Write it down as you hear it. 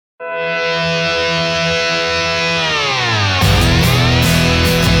Welcome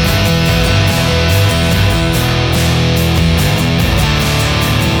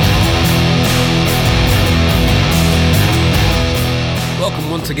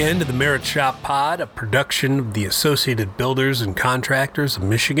once again to the Merit Shop Pod, a production of the Associated Builders and Contractors of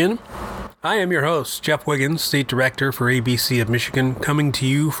Michigan. I am your host, Jeff Wiggins, State Director for ABC of Michigan, coming to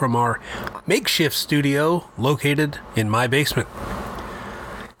you from our makeshift studio located in my basement.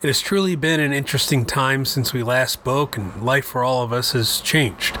 It has truly been an interesting time since we last spoke, and life for all of us has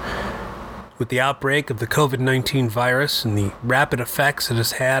changed. With the outbreak of the COVID-19 virus and the rapid effects it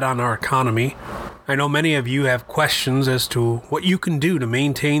has had on our economy, I know many of you have questions as to what you can do to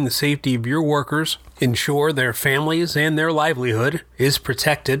maintain the safety of your workers, ensure their families and their livelihood is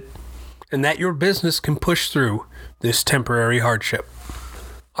protected, and that your business can push through this temporary hardship.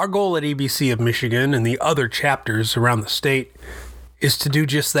 Our goal at ABC of Michigan and the other chapters around the state is to do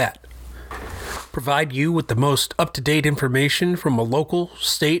just that. Provide you with the most up-to-date information from a local,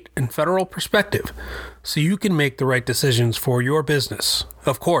 state, and federal perspective so you can make the right decisions for your business,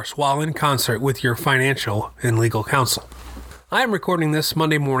 of course, while in concert with your financial and legal counsel. I am recording this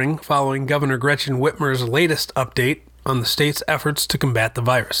Monday morning following Governor Gretchen Whitmer's latest update on the state's efforts to combat the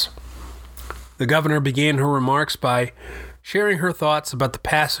virus. The governor began her remarks by sharing her thoughts about the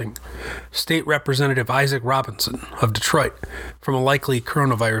passing of State Representative Isaac Robinson of Detroit from a likely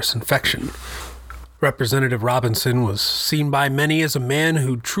coronavirus infection. Representative Robinson was seen by many as a man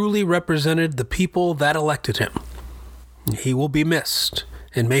who truly represented the people that elected him. He will be missed,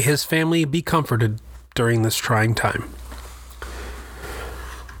 and may his family be comforted during this trying time.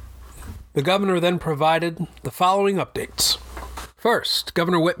 The governor then provided the following updates. First,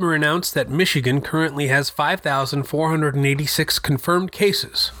 Governor Whitmer announced that Michigan currently has 5,486 confirmed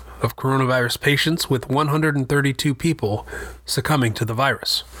cases of coronavirus patients, with 132 people succumbing to the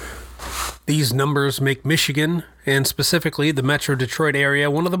virus. These numbers make Michigan, and specifically the Metro Detroit area,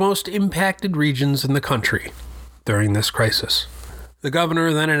 one of the most impacted regions in the country during this crisis. The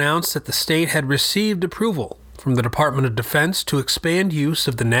governor then announced that the state had received approval from the Department of Defense to expand use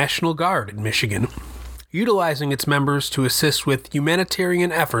of the National Guard in Michigan, utilizing its members to assist with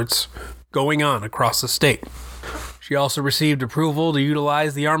humanitarian efforts going on across the state. She also received approval to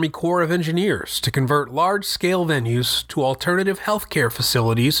utilize the Army Corps of Engineers to convert large-scale venues to alternative healthcare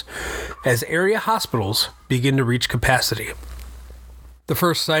facilities as area hospitals begin to reach capacity. The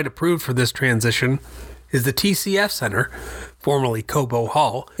first site approved for this transition is the TCF Center, formerly Cobo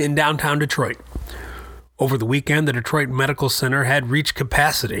Hall, in downtown Detroit. Over the weekend, the Detroit Medical Center had reached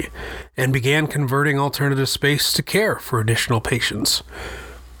capacity and began converting alternative space to care for additional patients.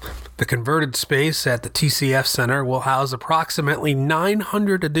 The converted space at the TCF Center will house approximately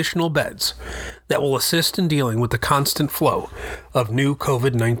 900 additional beds that will assist in dealing with the constant flow of new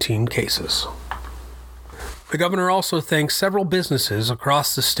COVID-19 cases. The governor also thanked several businesses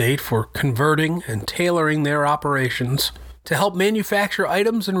across the state for converting and tailoring their operations to help manufacture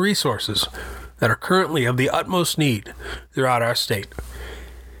items and resources that are currently of the utmost need throughout our state.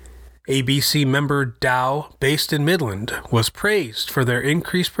 ABC member Dow, based in Midland, was praised for their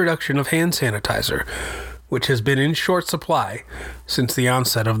increased production of hand sanitizer, which has been in short supply since the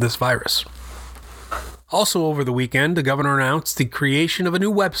onset of this virus. Also over the weekend, the governor announced the creation of a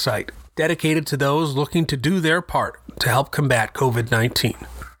new website dedicated to those looking to do their part to help combat COVID-19.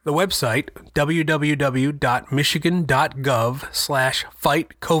 The website,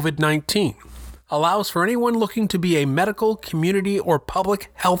 www.michigan.gov/fightcovid19, allows for anyone looking to be a medical, community, or public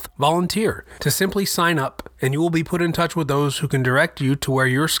health volunteer to simply sign up, and you will be put in touch with those who can direct you to where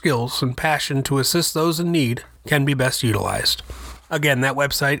your skills and passion to assist those in need can be best utilized. Again, that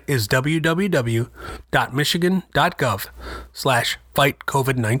website is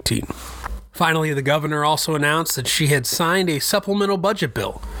www.michigan.gov/fightcovid19. Finally, the governor also announced that she had signed a supplemental budget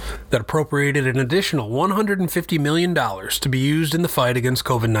bill that appropriated an additional $150 million to be used in the fight against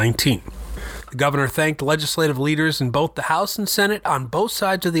COVID-19. The governor thanked legislative leaders in both the House and Senate on both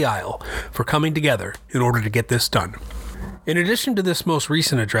sides of the aisle for coming together in order to get this done. In addition to this most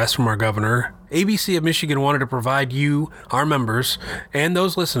recent address from our governor, ABC of Michigan wanted to provide you, our members, and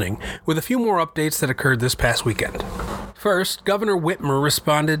those listening with a few more updates that occurred this past weekend. First, Governor Whitmer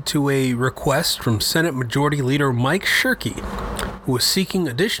responded to a request from Senate Majority Leader Mike Shirkey, who was seeking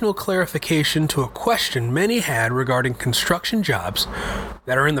additional clarification to a question many had regarding construction jobs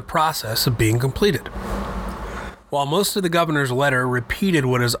that are in the process of being completed. While most of the governor's letter repeated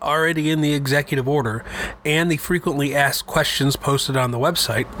what is already in the executive order and the frequently asked questions posted on the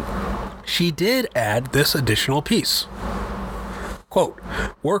website, she did add this additional piece. Quote,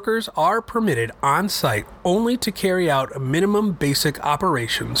 workers are permitted on site only to carry out minimum basic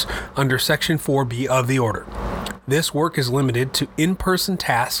operations under Section 4B of the order. This work is limited to in-person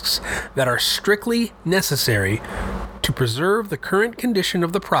tasks that are strictly necessary to preserve the current condition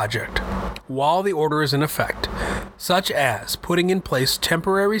of the project while the order is in effect, such as putting in place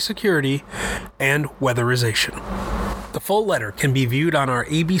temporary security and weatherization. The full letter can be viewed on our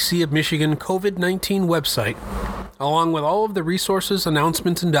ABC of Michigan COVID-19 website, along with all of the resources,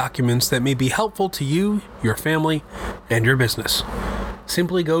 announcements, and documents that may be helpful to you, your family, and your business.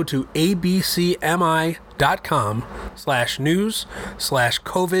 Simply go to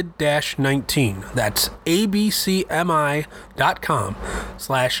abcmi.com/news/COVID-19. That's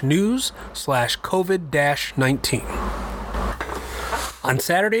abcmi.com/news/COVID-19. On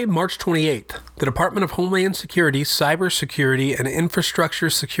Saturday, March 28th, the Department of Homeland Security's Cybersecurity and Infrastructure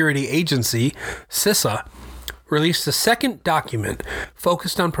Security Agency, CISA, released a second document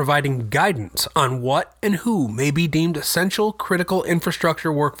focused on providing guidance on what and who may be deemed essential critical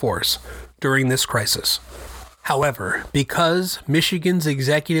infrastructure workforce during this crisis. However, because Michigan's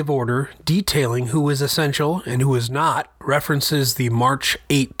executive order detailing who is essential and who is not references the March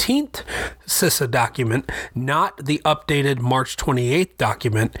 18th CISA document, not the updated March 28th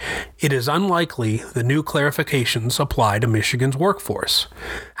document, it is unlikely the new clarifications apply to Michigan's workforce.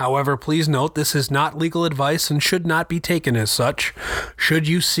 However, please note this is not legal advice and should not be taken as such. Should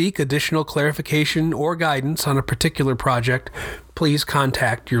you seek additional clarification or guidance on a particular project, please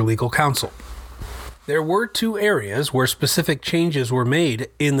contact your legal counsel. There were two areas where specific changes were made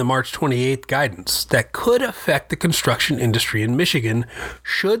in the March 28th guidance that could affect the construction industry in Michigan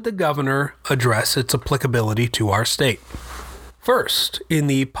should the governor address its applicability to our state. First, in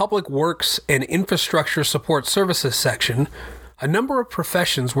the Public Works and Infrastructure Support Services section, a number of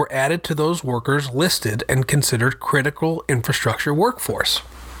professions were added to those workers listed and considered critical infrastructure workforce.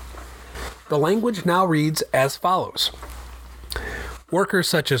 The language now reads as follows. Workers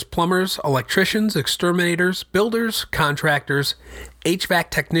such as plumbers, electricians, exterminators, builders, contractors, HVAC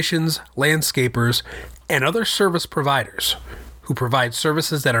technicians, landscapers, and other service providers who provide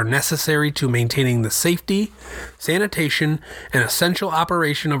services that are necessary to maintaining the safety, sanitation, and essential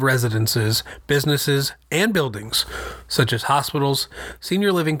operation of residences, businesses, and buildings, such as hospitals,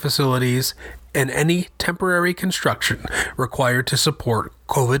 senior living facilities, and any temporary construction required to support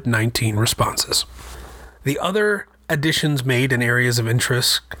COVID-19 responses. The other additions made in areas of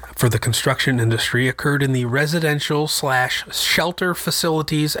interest for the construction industry occurred in the residential/shelter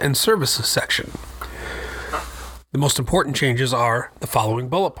facilities and services section. The most important changes are the following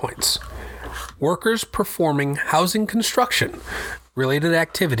bullet points. Workers performing housing construction related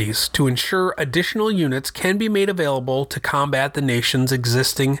activities to ensure additional units can be made available to combat the nation's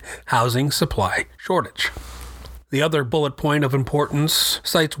existing housing supply shortage. The other bullet point of importance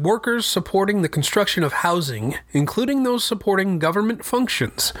cites workers supporting the construction of housing, including those supporting government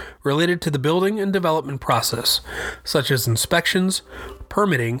functions related to the building and development process, such as inspections,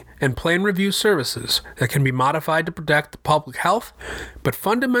 permitting, and plan review services that can be modified to protect the public health, but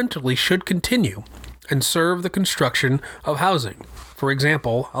fundamentally should continue and serve the construction of housing. For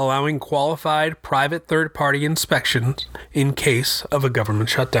example, allowing qualified private third-party inspections in case of a government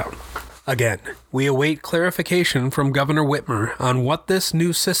shutdown. Again, we await clarification from Governor Whitmer on what this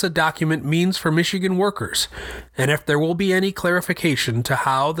new CISA document means for Michigan workers, and if there will be any clarification to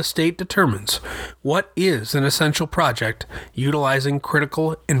how the state determines what is an essential project utilizing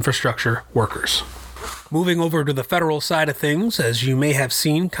critical infrastructure workers. Moving over to the federal side of things, as you may have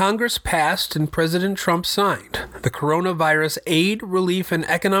seen, Congress passed and President Trump signed the Coronavirus Aid, Relief, and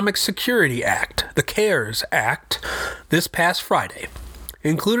Economic Security Act, the CARES Act, this past Friday.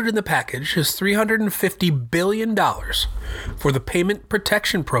 Included in the package is $350 billion for the Payment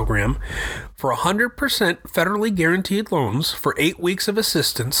Protection Program for 100% federally guaranteed loans for 8 weeks of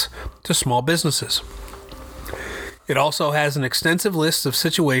assistance to small businesses. It also has an extensive list of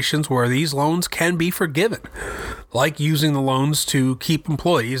situations where these loans can be forgiven, like using the loans to keep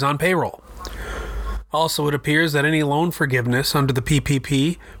employees on payroll. Also, it appears that any loan forgiveness under the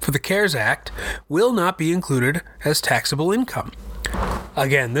PPP for the CARES Act will not be included as taxable income.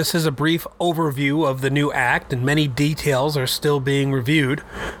 Again, this is a brief overview of the new act, and many details are still being reviewed,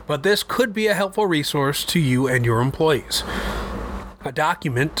 but this could be a helpful resource to you and your employees. A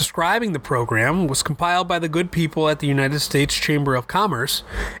document describing the program was compiled by the good people at the United States Chamber of Commerce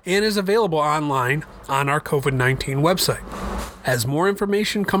and is available online on our COVID-19 website. As more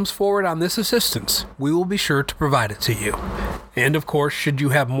information comes forward on this assistance, we will be sure to provide it to you. And of course, should you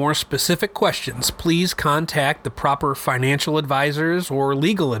have more specific questions, please contact the proper financial advisors or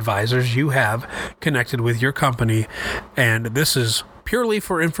legal advisors you have connected with your company. And this is purely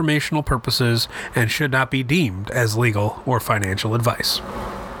for informational purposes and should not be deemed as legal or financial advice.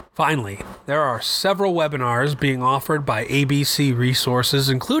 Finally, there are several webinars being offered by ABC Resources,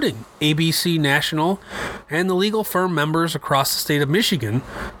 including ABC National and the legal firm members across the state of Michigan,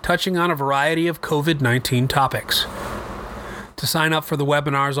 touching on a variety of COVID-19 topics. To sign up for the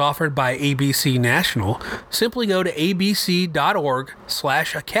webinars offered by ABC National, simply go to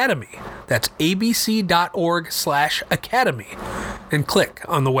abc.org/academy. That's abc.org/academy and click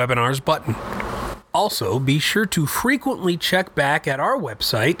on the webinars button. Also, be sure to frequently check back at our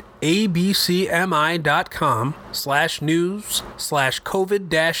website,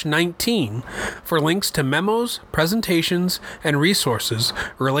 abcmi.com/news/COVID-19 for links to memos, presentations, and resources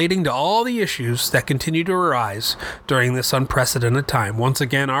relating to all the issues that continue to arise during this unprecedented time. Once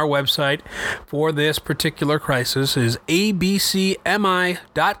again, our website for this particular crisis is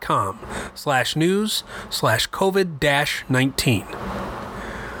abcmi.com/news/COVID-19.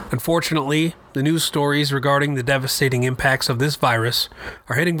 Unfortunately, the news stories regarding the devastating impacts of this virus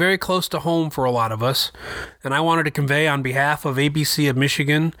are hitting very close to home for a lot of us, and I wanted to convey on behalf of ABC of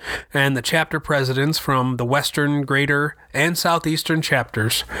Michigan and the chapter presidents from the Western, Greater, and Southeastern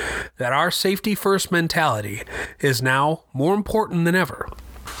chapters that our safety-first mentality is now more important than ever.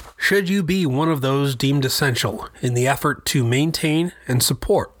 Should you be one of those deemed essential in the effort to maintain and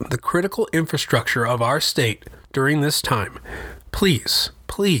support the critical infrastructure of our state during this time, please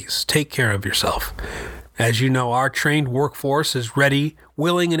take care of yourself. As you know, our trained workforce is ready,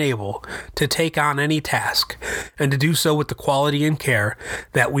 willing, and able to take on any task and to do so with the quality and care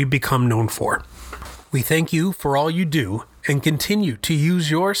that we've become known for. We thank you for all you do and continue to use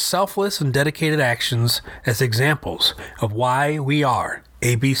your selfless and dedicated actions as examples of why we are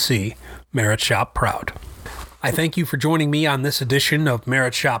ABC Merit Shop Proud. I thank you for joining me on this edition of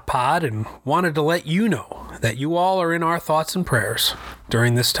Merit Shop Pod and wanted to let you know that you all are in our thoughts and prayers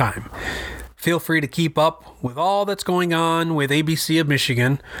during this time. Feel free to keep up with all that's going on with ABC of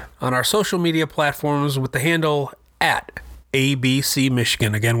Michigan on our social media platforms with the handle @ABC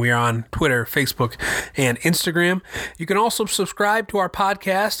Michigan. Again, we are on Twitter, Facebook, and Instagram. You can also subscribe to our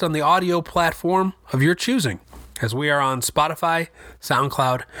podcast on the audio platform of your choosing, as we are on Spotify,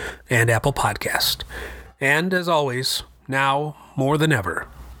 SoundCloud, and Apple Podcast. And as always, now more than ever,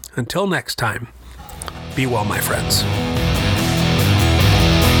 until next time, be well, my friends.